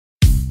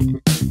Jaws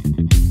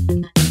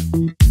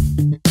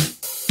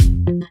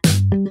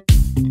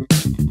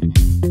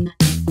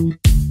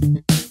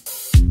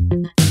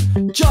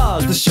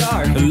the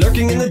shark,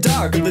 lurking in the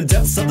dark of the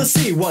depths of the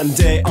sea. One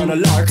day on a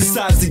lark,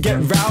 decides to get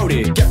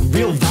rowdy, get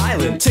real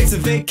violent. Takes a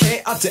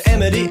vacay up to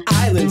Amity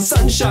Island.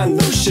 Sunshine,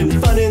 lotion,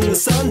 fun in the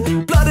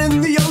sun, blood in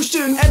the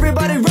ocean.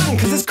 Everybody run,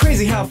 cause it's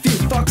crazy how few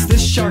fucks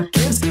this shark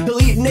gives.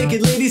 He'll eat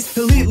naked ladies,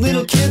 he'll eat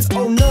little kids,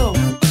 oh no.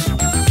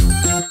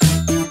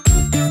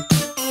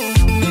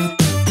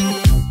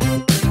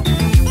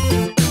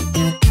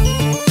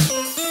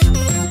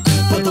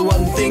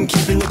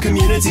 Keeping the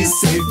community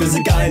safe is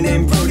a guy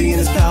named Brody and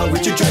his pal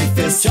Richard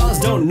Dreyfuss. Jaws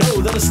don't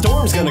know that a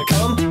storm's gonna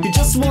come. He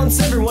just wants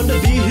everyone to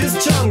be his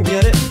chum.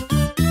 Get it?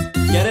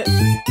 Get it?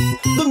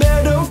 The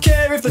mayor don't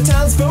care if the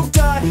townsfolk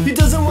die. He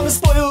doesn't want to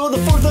spoil the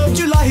 4th of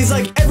July. He's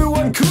like,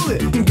 everyone cool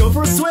it and go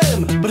for a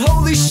swim. But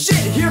holy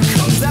shit, here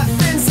comes that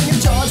Finn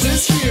singing Jaws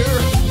is here.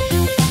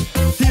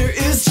 Here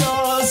is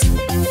Jaws.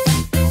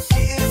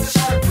 He is a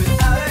shark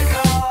without a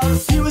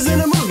cause. He was in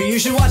a movie, you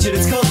should watch it,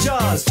 it's called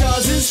Jaws.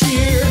 Jaws is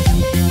here.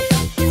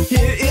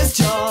 Here is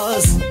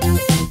Jaws.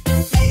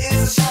 He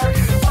is a shark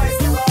who fights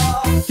the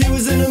law. He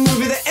was in a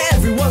movie that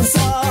everyone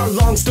saw.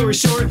 Long story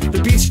short,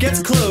 the beach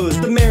gets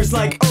closed. The mayor's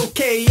like,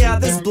 okay, yeah,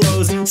 this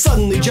blows.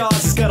 Suddenly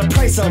Jaws has got a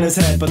price on his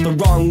head, but the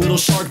wrong little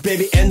shark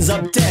baby ends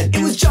up dead.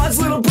 It was Jaws'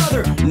 little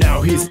brother.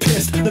 Now he's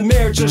pissed. The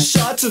mayor just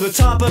shot to the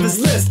top of his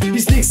list. He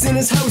sneaks in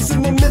his house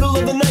in the middle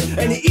of the night,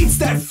 and he eats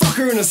that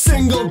fucker in a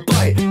single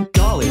bite.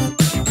 Golly.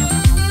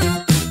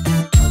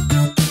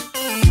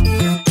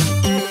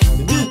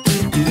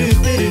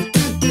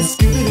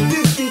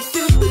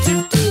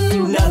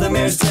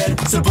 Dead,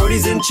 so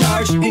Brody's in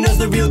charge. He knows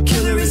the real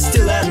killer is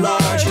still at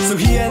large. So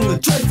he and the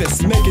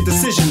Dreyfuss make a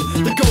decision.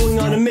 They're going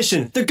on a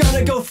mission. They're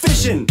gonna go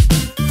fishing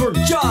for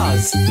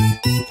Jaws.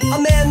 A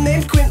man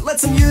named Quint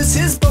lets him use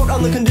his boat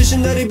on the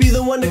condition that he'd be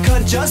the one to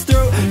cut Jaws'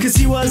 throat, cause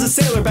he was a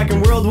sailor back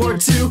in World War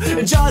II,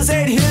 and Jaws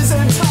ate his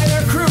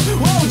entire crew.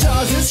 Whoa,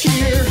 Jaws is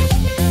here.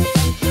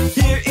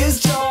 Here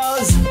is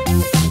Jaws.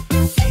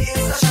 He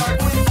is a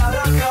shark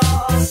without a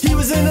cause. He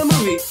was in a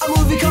movie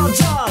called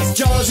Jaws.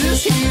 Jaws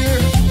is here.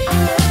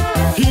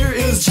 Here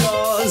is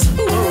Jaws.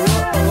 Oh,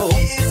 oh, oh.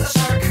 He is a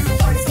shark who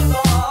fights the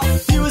law.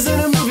 He was in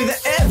a movie that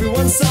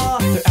everyone saw.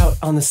 They're out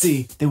on the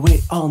sea, they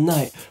wait all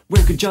night.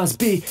 Where could Jaws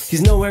be?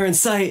 He's nowhere in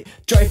sight.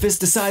 Dreyfuss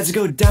decides to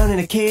go down in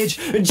a cage,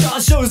 and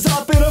Jaws shows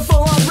up in a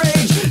full-on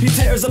rage. He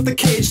tears up the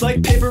cage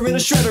like paper in a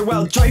shredder,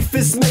 while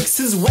Dreyfuss makes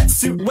his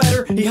wetsuit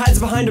wetter. He hides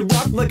behind a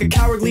rock like a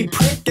cowardly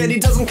prick, and he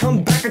doesn't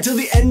come back until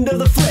the end of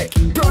the flick.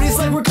 Brody's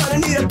like, we're gonna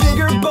need a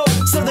bigger boat,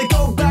 so they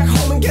go back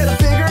home and get a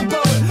bigger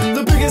boat.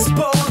 The biggest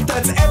boat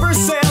that's ever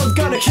sailed,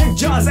 gonna kick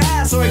Jaws'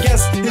 ass, or I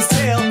guess his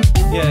tail.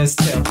 Yeah, his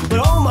tail. But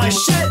oh my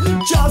shit,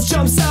 Jaws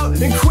jumps out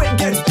and Quint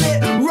gets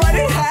bit right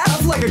in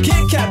half like a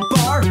Kit Kat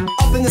bar.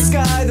 Up in the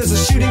sky there's a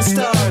shooting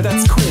star,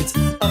 that's Quint.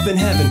 Up in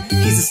heaven,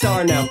 he's a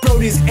star now.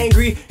 Brody's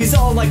angry, he's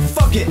all like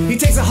fuck it. He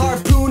takes a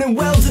harpoon and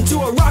welds into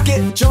a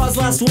rocket. Jaws'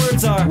 last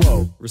words are,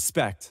 whoa,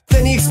 respect.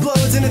 Then he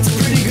explodes and it's a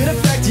pretty good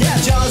effect. Yeah,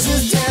 Jaws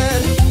is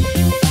dead.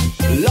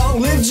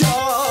 Long live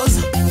Jaws.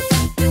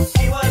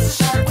 He was a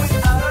shark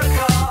without a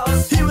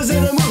cause. He was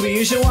in a movie,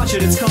 you should watch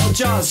it, it's called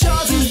Jaws.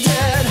 Jaws is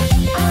dead.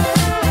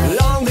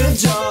 Long live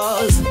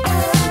Jaws.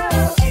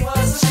 He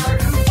was a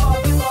shark who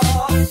fought the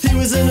law. He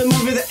was in a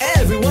movie that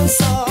everyone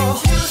saw.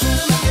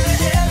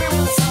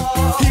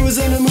 He was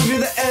in a movie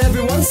that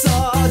everyone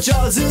saw.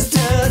 Jaws is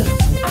dead.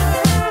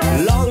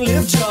 Long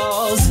live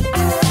Jaws. He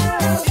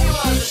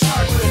was a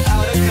shark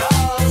without a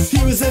cause.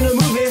 He was in a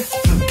movie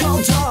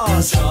called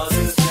Jaws.